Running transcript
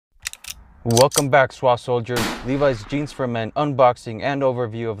Welcome back, SWAT soldiers. Levi's Jeans for Men unboxing and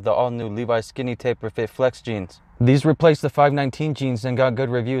overview of the all-new Levi's skinny taper fit flex jeans. These replaced the 519 jeans and got good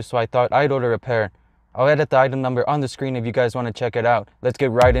reviews, so I thought I'd order a pair. I'll edit the item number on the screen if you guys want to check it out. Let's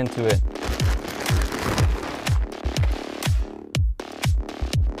get right into it.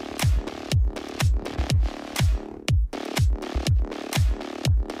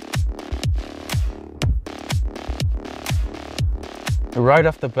 Right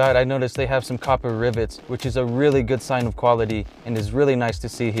off the bat, I noticed they have some copper rivets, which is a really good sign of quality and is really nice to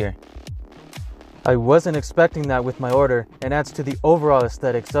see here. I wasn't expecting that with my order and adds to the overall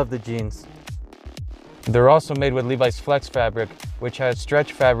aesthetics of the jeans. They're also made with Levi's Flex fabric, which has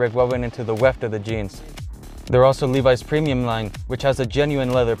stretch fabric woven into the weft of the jeans. They're also Levi's premium line, which has a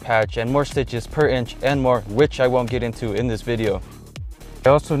genuine leather patch and more stitches per inch and more, which I won't get into in this video. I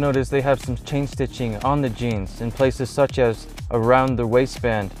also noticed they have some chain stitching on the jeans in places such as around the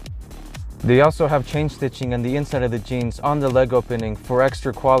waistband. They also have chain stitching on the inside of the jeans on the leg opening for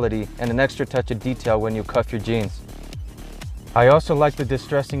extra quality and an extra touch of detail when you cuff your jeans. I also like the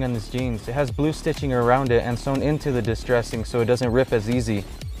distressing on this jeans. It has blue stitching around it and sewn into the distressing so it doesn't rip as easy.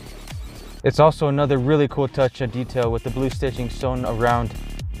 It's also another really cool touch of detail with the blue stitching sewn around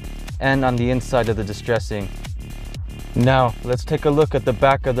and on the inside of the distressing. Now, let's take a look at the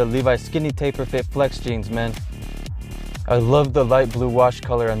back of the Levi skinny taper fit flex jeans, man. I love the light blue wash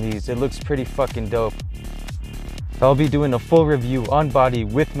color on these. It looks pretty fucking dope. I'll be doing a full review on body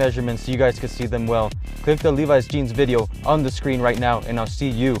with measurements so you guys can see them well. Click the Levi's jeans video on the screen right now and I'll see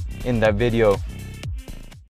you in that video.